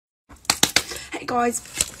guys,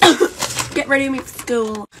 get ready with me for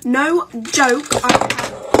school. No joke, I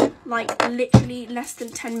have like literally less than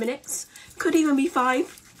 10 minutes. Could even be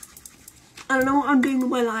 5. I don't know what I'm doing with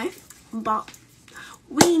my life, but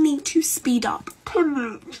we need to speed up. 10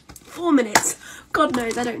 minutes, 4 minutes, God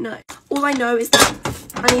knows, I don't know. All I know is that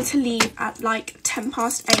I need to leave at like 10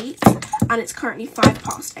 past 8 and it's currently 5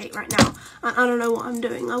 past 8 right now. And I don't know what I'm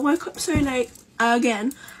doing. I woke up so late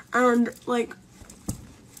again and like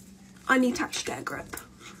I need to actually get a grip.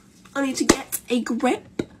 I need to get a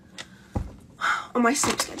grip on my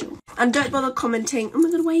sleep schedule. And don't bother commenting, oh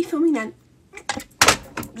my god, why are you filming then?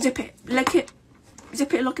 Zip it, lick it,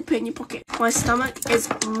 zip it, lock it, put it in your pocket. My stomach is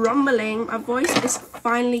rumbling. My voice is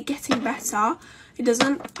finally getting better. It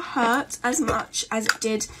doesn't hurt as much as it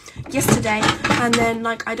did yesterday. And then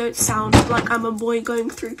like I don't sound like I'm a boy going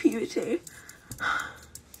through puberty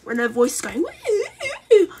when their voice is going,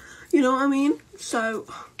 you know what I mean? So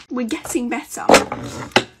we're getting better.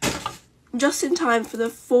 Just in time for the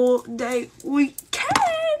 4-day weekend.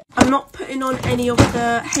 I'm not putting on any of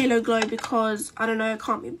the Halo Glow because I don't know, I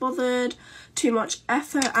can't be bothered. Too much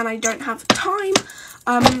effort and I don't have time.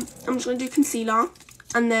 I'm just gonna do concealer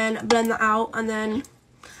and then blend that out and then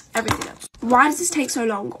everything else. Why does this take so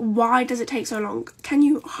long? Why does it take so long? Can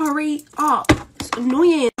you hurry up? It's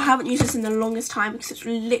annoying. I haven't used this in the longest time because it's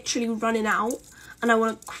literally running out and I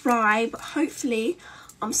want to cry, but hopefully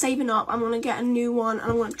I'm saving up. I'm going to get a new one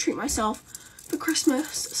and I want to treat myself for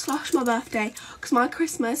Christmas / my birthday because my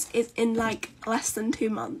Christmas is in like less than 2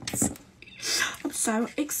 months. I'm so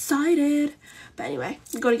excited. But anyway,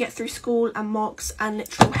 I've got to get through school and mocks and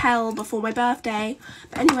literal hell before my birthday.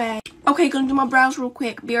 But anyway, okay, gonna do my brows real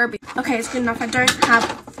quick. BRB. Okay, it's good enough. I don't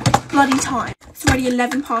have bloody time. It's already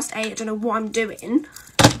 11 past 8. I don't know what I'm doing,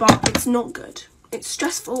 but it's not good. It's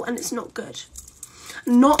stressful and it's not good.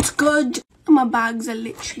 Not good. My bags are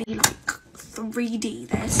literally like 3D.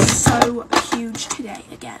 They're so huge today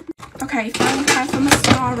again. Okay, finally time for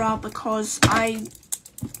mascara because I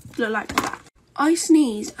look like that. I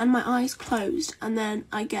sneezed and my eyes closed and then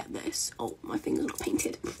I get this. Oh, my finger's not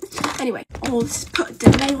painted. Anyway, oh, this put a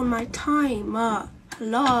delay on my timer.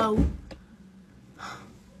 Hello.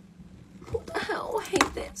 What the hell? I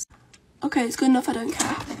hate this. Okay, it's good enough. I don't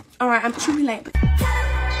care. Alright, I'm truly late. But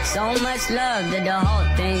so much love that the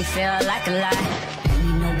whole thing felt like a lie. Don't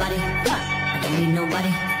need nobody. I don't need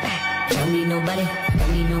nobody. Don't need nobody.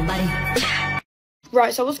 Don't need nobody.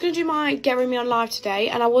 Right, so I was going to do my Get With Me on live today,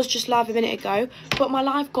 and I was just live a minute ago, but my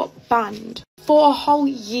live got banned for a whole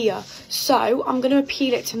year. So I'm going to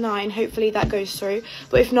appeal it tonight, and hopefully that goes through.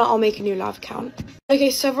 But if not, I'll make a new live account. Okay,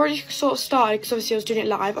 so I've already sort of started, because obviously I was doing it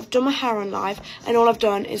live. I've done my hair on live, and all I've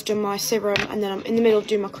done is done my serum, and then I'm in the middle of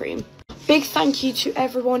doing my cream. Big thank you to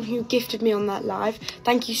everyone who gifted me on that live.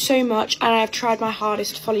 Thank you so much, and I have tried my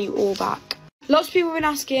hardest to follow you all back. Lots of people have been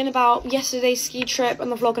asking about yesterday's ski trip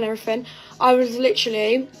and the vlog and everything. I was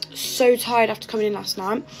literally so tired after coming in last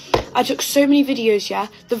night. I took so many videos, yeah.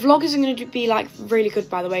 The vlog isn't going to be like really good,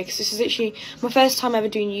 by the way, because this is literally my first time ever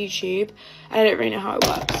doing YouTube and I don't really know how it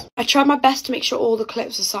works. I tried my best to make sure all the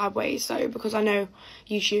clips are sideways though, because I know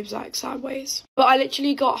YouTube's like sideways. But I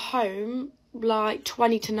literally got home like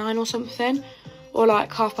 20 to 9 or something, or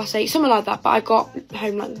like 8:30, something like that. But I got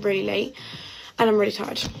home like really late and I'm really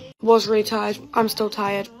tired. Was really tired. I'm still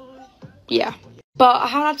tired. Yeah. But I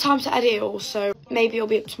haven't had time to edit it all, so maybe it'll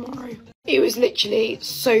be up tomorrow. It was literally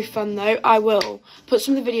so fun though. I will put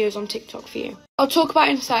some of the videos on TikTok for you. I'll talk about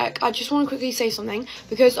it in a sec. I just want to quickly say something,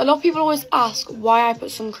 because a lot of people always ask why I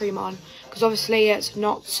put sun cream on, because obviously it's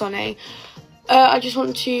not sunny. I just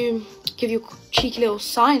want to give you a cheeky little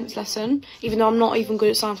science lesson, even though I'm not even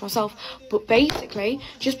good at science myself. But basically,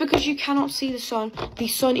 just because you cannot see the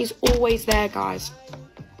sun is always there, guys.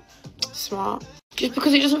 Smart. Just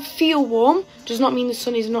because it doesn't feel warm does not mean the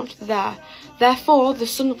sun is not there. Therefore, the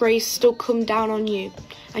sun rays still come down on you,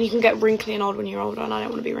 and you can get wrinkly and old when you're older, and I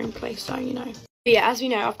don't want to be wrinkly, so you know. But yeah, as we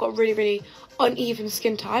know, I've got really uneven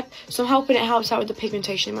skin type, so I'm hoping it helps out with the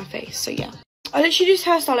pigmentation in my face, so yeah. I literally do this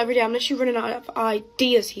hairstyle every day. I'm literally running out of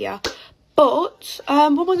ideas here. But what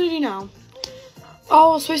am I going to do now?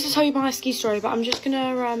 Oh, I was supposed to tell you my ski story, but I'm just going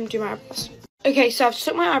to do my eyebrows. Okay, so I've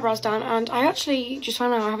stuck my eyebrows down, and I actually just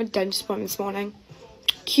found out I have a dentist appointment this morning.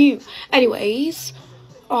 Cute. Anyways,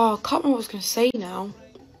 oh, I can't remember what I was going to say now.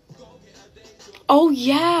 Oh,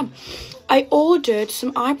 yeah. I ordered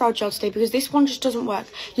some eyebrow gel today because this one just doesn't work.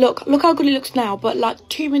 Look how good it looks now, but like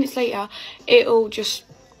 2 minutes later, it'll just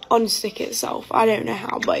unstick itself. I don't know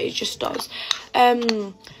how, but it just does.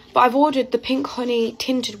 But I've ordered the pink honey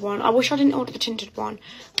tinted one. I wish I didn't order the tinted one,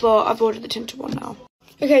 but I've ordered the tinted one now.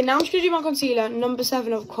 Okay, now I'm just going to do my concealer, number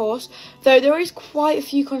 7, of course. Though there is quite a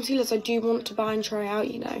few concealers I do want to buy and try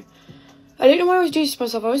out, you know. I don't know why I always do this to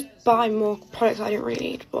myself. I always buy more products I don't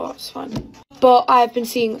really need, but it's fine. But I've been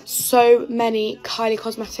seeing so many Kylie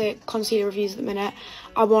Cosmetic concealer reviews at the minute.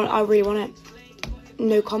 I really want it.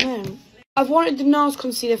 No comment. I've wanted the NARS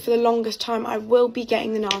concealer for the longest time. I will be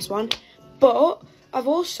getting the NARS one. But I've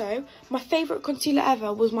also, my favourite concealer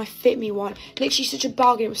ever was my Fit Me one. Literally such a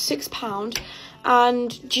bargain. It was £6.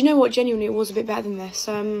 And do you know what? Genuinely, it was a bit better than this.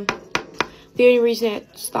 The only reason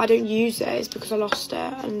I don't use it is because I lost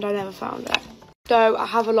it and I never found it. Though I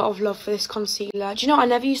have a lot of love for this concealer. Do you know what? I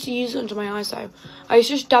never used to use it under my eyes though. I used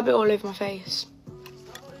to just dab it all over my face.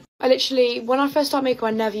 I literally, when I first started makeup,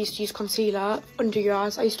 I never used to use concealer under your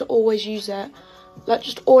eyes. I used to always use it, like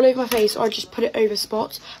just all over my face, or I just put it over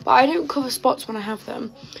spots. But I don't cover spots when I have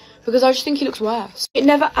them, because I just think it looks worse. It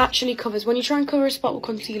never actually covers. When you try and cover a spot with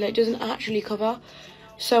concealer, it doesn't actually cover.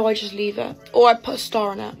 So I just leave it, or I put a star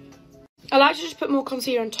on it. I like to just put more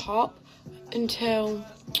concealer on top until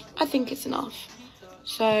I think it's enough.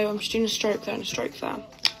 So I'm just doing a stroke there and a stroke there.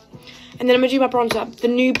 And then I'm going to do my bronzer. The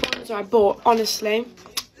new bronzer I bought, honestly,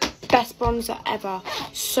 best bronzer ever.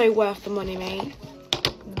 So worth the money, mate.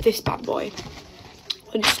 This bad boy.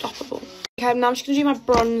 Unstoppable. Okay, now I'm just going to do my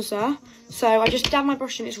bronzer. So I just dab my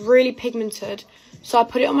brush in. It's really pigmented. So I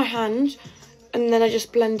put it on my hand and then I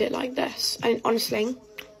just blend it like this. And honestly,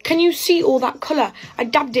 can you see all that colour? I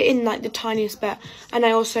dabbed it in like the tiniest bit and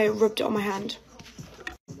I also rubbed it on my hand.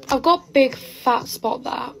 I've got a big fat spot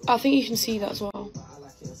there. I think you can see that as well.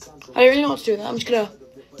 I don't really know what to do with that. I'm just going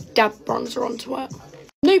to dab bronzer onto it.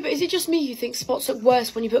 No, but is it just me who thinks spots look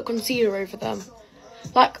worse when you put concealer over them?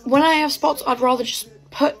 Like, when I have spots, I'd rather just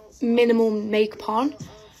put minimal makeup on.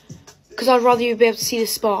 Because I'd rather you be able to see the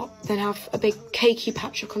spot than have a big cakey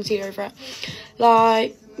patch of concealer over it.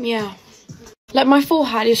 Like, yeah. Like, my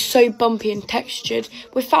forehead is so bumpy and textured.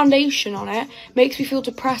 With foundation on it, makes me feel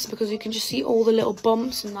depressed because you can just see all the little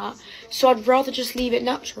bumps and that. So I'd rather just leave it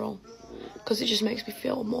natural, because it just makes me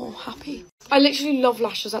feel more happy. I literally love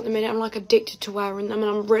lashes at the minute. I'm like addicted to wearing them, and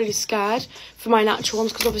I'm really scared for my natural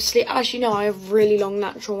ones because obviously, as you know, I have really long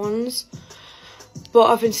natural ones. But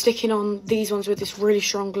I've been sticking on these ones with this really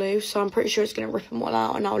strong glue, so I'm pretty sure it's going to rip them all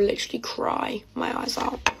out and I'll literally cry my eyes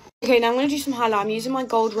out. Okay, now I'm going to do some highlight. I'm using my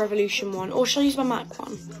Gold Revolution one, or should I use my MAC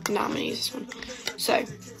one? No, I'm going to use this one. So,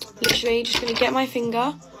 literally just going to get my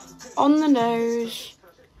finger on the nose.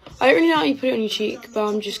 I don't really know how you put it on your cheek, but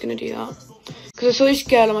I'm just going to do that. Because I saw this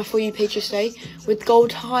girl on my For You page yesterday with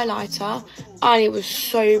gold highlighter, and it was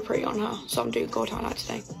so pretty on her. So I'm doing gold highlight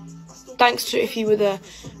today. Thanks to if you were the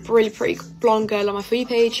really pretty blonde girl on my For You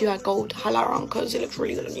page, you had gold highlighter on because it looks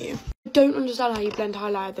really good on you. I don't understand how you blend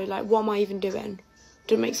highlighter though. Like, what am I even doing?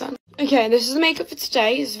 Doesn't make sense. Okay, this is the makeup for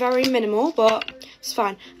today. It's very minimal, but it's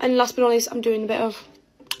fine. And last but not least, I'm doing a bit of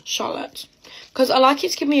Charlotte because I like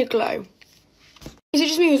it to give me a glow. Is it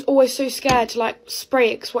just me who's always so scared to like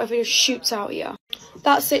spray it because whatever just shoots out here?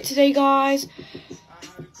 That's it today, guys.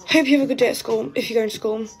 Hope you have a good day at school, if you're going to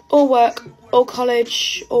school, or work, or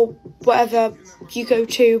college, or whatever you go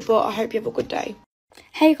to, but I hope you have a good day.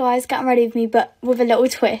 Hey guys, getting ready with me, but with a little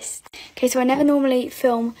twist. Okay, so I never normally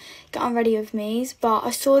film getting ready with me's, but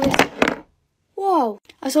I saw this, whoa,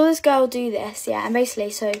 I saw this girl do this, yeah, and basically,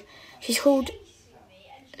 so she's called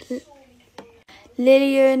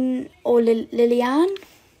Lillian, or Lillian?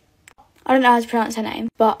 I don't know how to pronounce her name,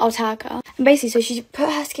 but I'll tag her. And basically, so she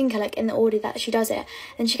put her skincare like in the order that she does it,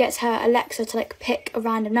 and she gets her Alexa to like pick a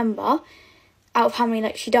random number out of how many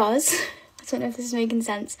like she does. I don't know if this is making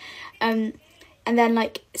sense. And then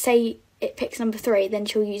like say it picks number 3, then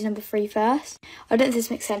she'll use number 3 first. I don't know if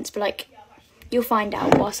this makes sense, but like you'll find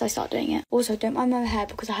out whilst I start doing it. Also, don't mind my hair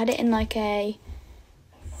because I had it in like a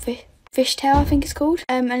fishtail, I think it's called.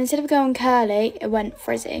 And instead of going curly, it went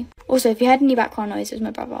frizzy. Also, if you heard any background noise, it was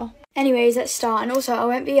my brother. Anyways, let's start. And also, I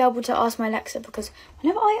won't be able to ask my Alexa because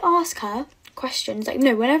whenever I ask her questions,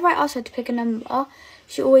 whenever I ask her to pick a number,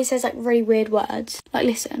 she always says like really weird words. Like,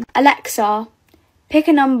 listen, Alexa, pick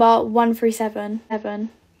a number 1 through 7.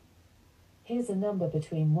 Here's a number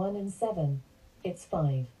between 1 and 7. It's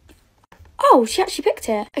 5. Oh, she actually picked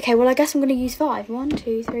it. Okay, well, I guess I'm going to use 5. 1,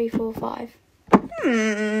 2, 3, 4, 5.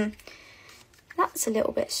 That's a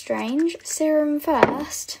little bit strange. Serum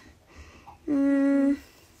first.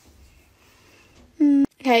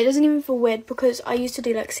 Okay, it doesn't even feel weird because I used to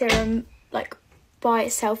do like serum like by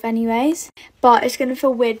itself anyways. But it's going to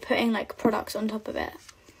feel weird putting like products on top of it.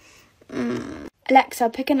 Alexa,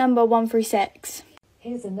 pick a number 1 through 6.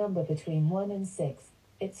 Here's a number between 1 and 6.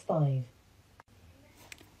 It's 5. 1,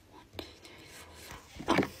 2, 3,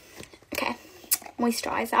 4, 5. Oh. Okay,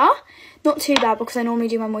 moisturiser. Not too bad because I normally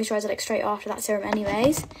do my moisturiser like straight after that serum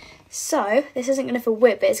anyways. So this isn't going to feel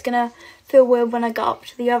weird, but it's going to feel weird when I get up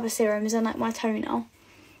to the other serums and like my toner.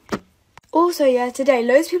 Also, yeah, today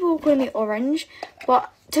loads of people were calling me orange,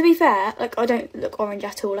 but to be fair, like I don't look orange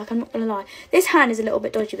at all, like I'm not going to lie. This hand is a little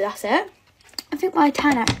bit dodgy, but that's it. I think my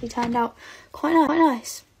tan actually turned out quite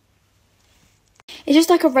nice. It's just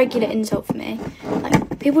like a regular insult for me.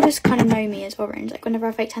 Like, people just kind of know me as orange. Like, whenever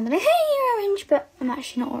I fake tan, they're like, hey, you're orange, but I'm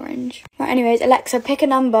actually not orange. Right, anyways, Alexa, pick a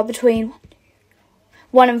number between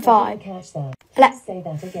 1 and 5. I didn't catch that. Please say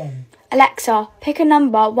that again. Alexa, pick a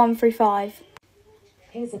number 1 through 5.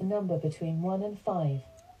 Here's a number between 1 and 5.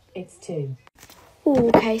 It's 2. Ooh,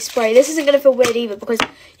 okay, spray. This isn't going to feel weird either because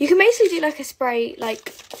you can basically do like a spray,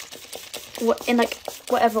 like, in like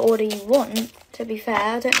whatever order you want, to be fair.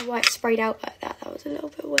 I don't know why it's sprayed out like that. That was a little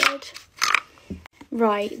bit weird.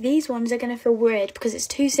 Right, these ones are going to feel weird because it's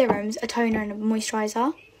 2 serums, a toner and a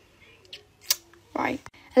moisturiser. Right.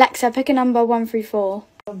 Alexa, pick a number 1 through 4.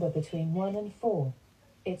 Number between 1 and 4.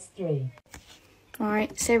 It's 3.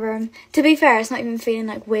 Alright, serum. To be fair, it's not even feeling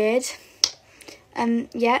like weird.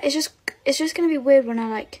 Yeah, it's just going to be weird when I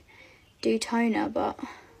like do toner, but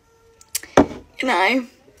you know,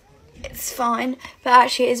 it's fine. But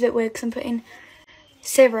actually it is a bit weird because I'm putting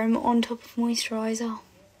serum on top of moisturiser.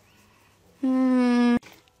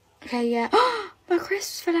 Okay, yeah. My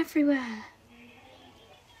crisps fell everywhere.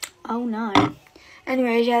 Oh no.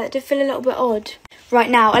 Anyways, yeah, that did feel a little bit odd. Right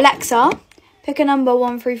now, Alexa, pick a number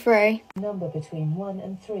 1 through 3. Number between 1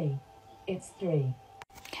 and 3. It's 3.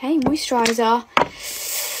 Okay, moisturiser.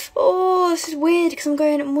 Oh, this is weird because I'm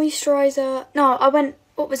going at moisturiser. No, I went,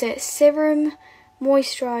 what was it? Serum,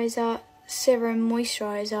 moisturiser, serum,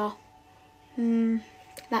 moisturiser.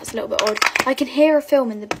 That's a little bit odd. I can hear a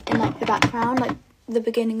film in like the background, like the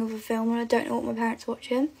beginning of a film, and I don't know what my parents are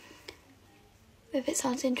watching. If it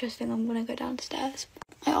sounds interesting, I'm going to go downstairs.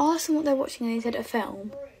 I asked them what they're watching and they said a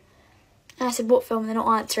film. And I said, what film? And they're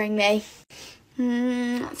not answering me.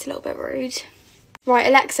 That's a little bit rude. Right,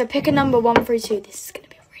 Alexa, pick a number 1 through 2. This is going to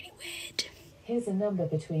be really weird. Here's a number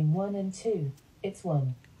between 1 and 2. It's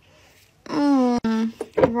 1.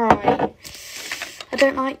 Right. I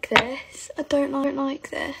don't like this. I don't like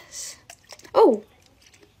this. Oh.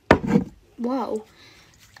 Whoa.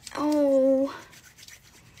 Oh.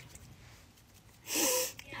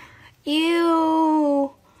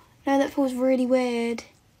 Ew. No, that feels really weird.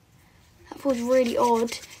 That feels really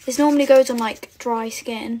odd. This normally goes on like dry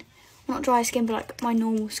skin. Not dry skin, but like my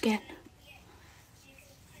normal skin.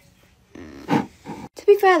 To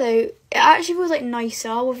be fair though, it actually feels like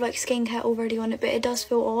nicer with like skincare already on it, but it does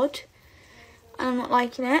feel odd. And I'm not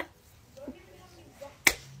liking it.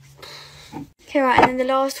 Okay, right, and then the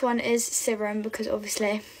last one is serum because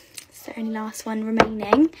obviously it's the only last one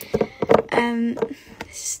remaining.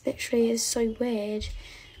 This literally is so weird.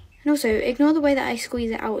 And also, ignore the way that I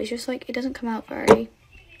squeeze it out. It's just like, it doesn't come out very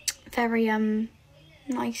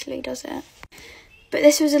nicely, does it? But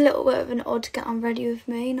this was a little bit of an odd get on ready with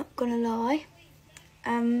me, not gonna lie.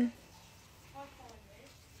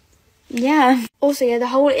 Yeah. Also, yeah, the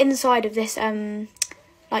whole inside of this,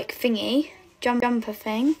 like thingy, jumper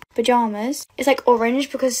thing, pyjamas, it's like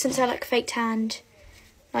orange because since I like fake tanned,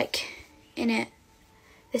 like, in it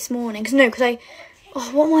this morning.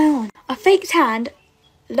 What am I on? I fake tanned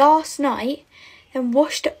last night, then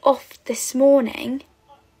washed it off this morning.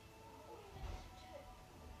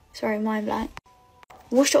 Sorry, mind blank.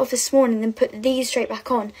 Washed it off this morning, then put these straight back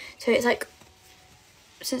on. So it's like,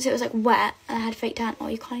 since it was like wet and I had fake tan,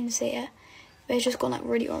 you can't even see it. But it's just gone like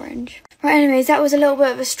really orange. Right, anyways, that was a little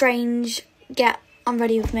bit of a strange get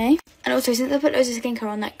unready with me. And also, since I put loads of skincare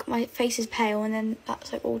on, like my face is pale and then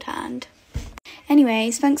that's like all tanned.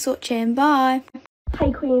 Anyways, thanks for watching. Bye.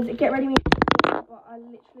 Hey queens, get ready.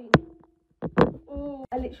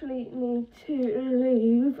 I literally need to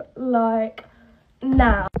leave like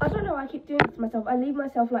now. I don't know why I keep doing this to myself. I leave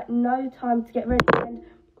myself like no time to get ready, and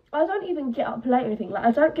I don't even get up late or anything. Like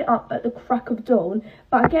I don't get up at the crack of dawn,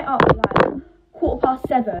 but I get up at like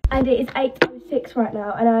 7:15 and it is 8:06 right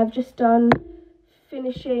now, and I've just done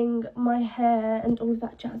finishing my hair and all of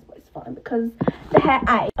that jazz, but it's fine because the hair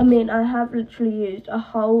ate. I mean, I have literally used a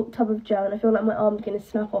whole tub of gel and I feel like my arm's gonna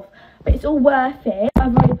snap off, but it's all worth it.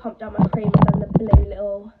 I've already pumped out my cream and done the blue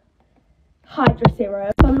little Hydra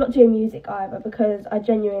serum. I'm not doing music either because I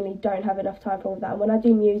genuinely don't have enough time for all that, and when I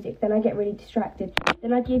do music then I get really distracted.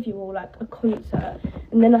 Then I give you all like a concert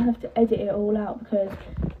and then I have to edit it all out because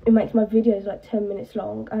it makes my videos like 10 minutes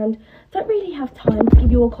long, and I don't really have time to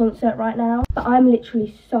give you a concert right now. But I'm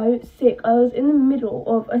literally so sick. I was in the middle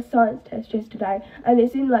of a science test yesterday and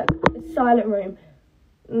it's in like a silent room.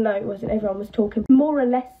 no, it wasn't. Everyone was talking more or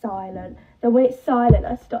less silent. Then when it's silent,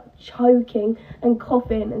 I start choking and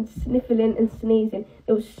coughing and sniffling and sneezing.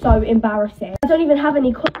 It was so embarrassing. I don't even have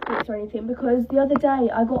any cough sweets or anything because the other day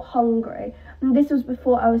I got hungry. And this was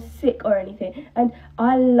before I was sick or anything. And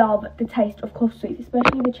I love the taste of cough sweets,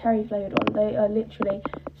 especially the cherry flavoured one. They are literally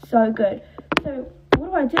so good. So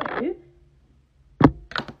what do?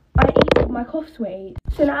 I eat my cough sweet.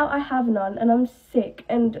 So now I have none and I'm sick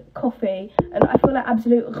and coffee and I feel like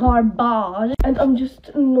absolute garbage and I'm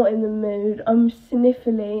just not in the mood. I'm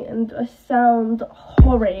sniffly and I sound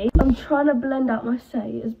horrid. I'm trying to blend out my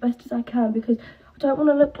say as best as I can because I don't want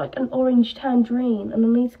to look like an orange tangerine and I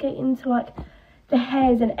need to get into like the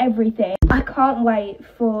hairs and everything. I can't wait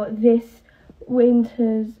for this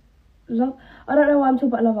winter's love. I don't know why I'm talking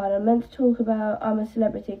about Love Island. I'm meant to talk about I'm a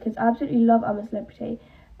Celebrity because I absolutely love I'm a Celebrity.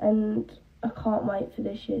 And I can't wait for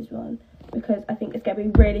this year's one because I think it's going to be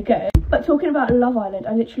really good. But talking about Love Island,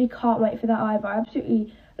 I literally can't wait for that either. I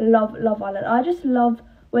absolutely love Love Island. I just love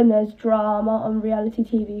when there's drama on reality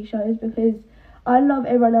TV shows because I love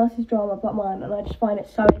everyone else's drama but mine and I just find it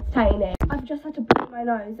so entertaining. I've just had to blow my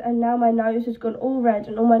nose and now my nose has gone all red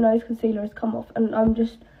and all my nose concealer has come off and I'm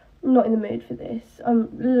just not in the mood for this. I'm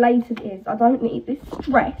late as is. I don't need this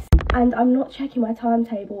stress. And I'm not checking my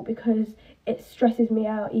timetable because it stresses me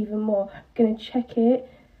out even more. I'm going to check it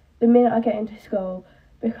the minute I get into school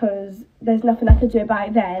because there's nothing I can do about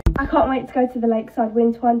it then. I can't wait to go to the Lakeside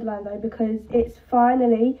Winter Wonderland though because it's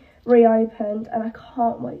finally reopened and I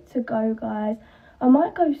can't wait to go, guys. I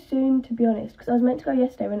might go soon to be honest because I was meant to go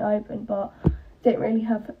yesterday when it opened but didn't really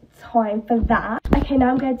have time for that. Okay, now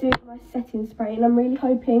I'm going to do my setting spray and I'm really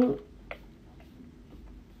hoping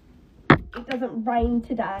it doesn't rain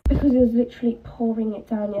today because it was literally pouring it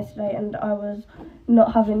down yesterday and I was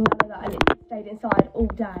not having none of that and it stayed inside all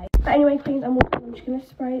day. But anyway, queens, I'm just going to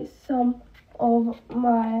spray some of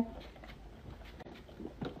my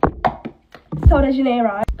Sol de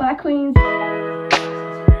Janeiro. Bye, queens.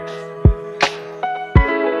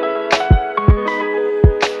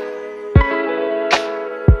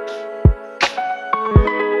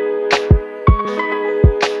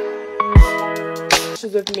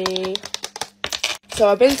 Of me. So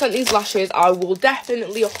I've been sent these lashes. I will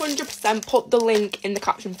definitely 100% put the link in the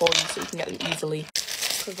caption for you so you can get them easily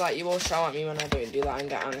because like you all shout at me when I don't do that and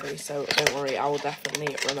get angry, so don't worry, I will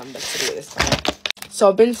definitely remember to do it this time. So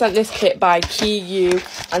I've been sent this kit by KeyU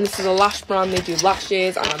and this is a lash brand. They do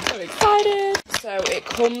lashes and I'm so excited. So it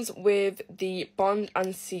comes with the bond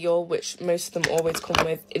and seal, which most of them always come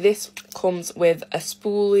with. This comes with a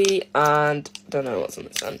spoolie and I don't know what's on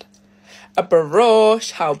this end. A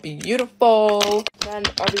brush, how beautiful. Then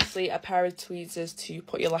obviously a pair of tweezers to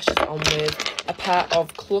put your lashes on with, a pair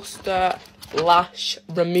of cluster lash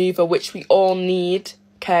remover, which we all need.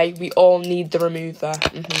 Okay, we all need the remover.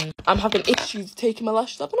 I'm having issues taking my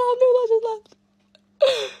lashes off and I have no lashes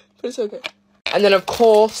left. But it's okay. And then of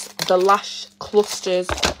course the lash clusters.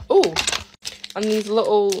 Oh, and these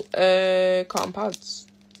little cotton pads.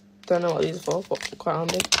 Don't know what these are for, but quite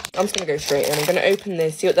handy. I'm just going to go straight in. I'm going to open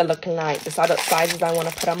this, see what they're looking like, decide what sizes I want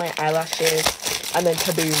to put on my eyelashes, and then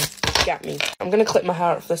kaboom, get me. I'm going to clip my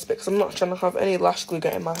hair up for this bit because I'm not trying to have any lash glue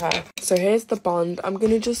get in my hair. So here's the bond. I'm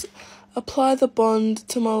going to just apply the bond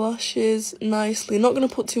to my lashes nicely. Not going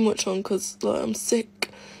to put too much on because like, I'm sick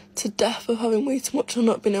to death of having way too much and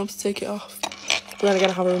not being able to take it off. But then again,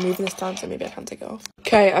 I have a remover this time, so maybe I can take it off.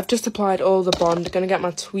 Okay, I've just applied all the bond. I'm going to get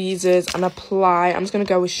my tweezers and apply. I'm just going to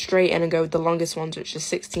go with straight in and go with the longest ones, which is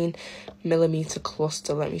 16mm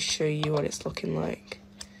cluster. Let me show you what it's looking like.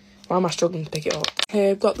 Why am I struggling to pick it up?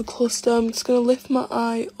 Okay, I've got the cluster. I'm just going to lift my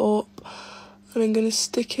eye up and I'm going to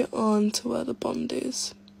stick it on to where the bond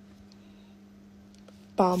is.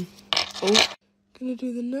 Bam. Oh, going to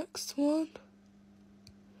do the next one.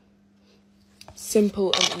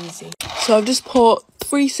 Simple and easy. So I've just put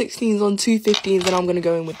 3 16s on 2 15s and I'm going to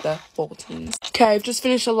go in with the 14s. Okay, I've just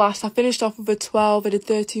finished the last. I finished off with a 12, I did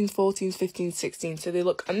 13s, 14s, 15s, 16s. So they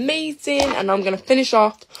look amazing and I'm going to finish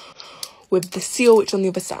off with the seal, which on the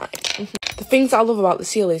other side. The things I love about the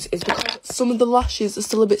seal is because some of the lashes are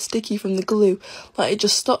still a bit sticky from the glue. Like it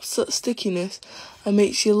just stops that stickiness and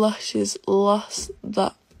makes your lashes last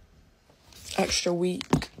that extra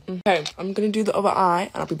week. Okay, I'm going to do the other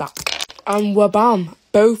eye and I'll be back. And wabam,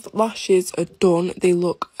 both lashes are done. They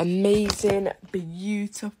look amazing,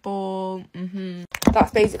 beautiful.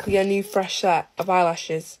 That's basically a new fresh set of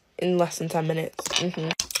eyelashes in less than 10 minutes.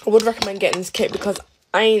 I would recommend getting this kit because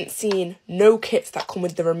I ain't seen no kits that come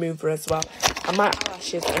with the remover as well. And my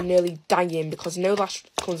eyelashes are nearly dying because no lash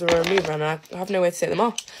comes with a remover and I have no way to take them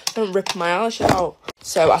off. I don't rip my eyelashes out.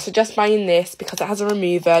 So I suggest buying this because it has a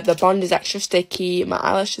remover. The bond is extra sticky. My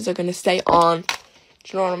eyelashes are going to stay on.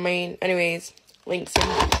 Do you know what I mean? Anyways, links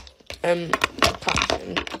in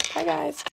caption. Bye guys.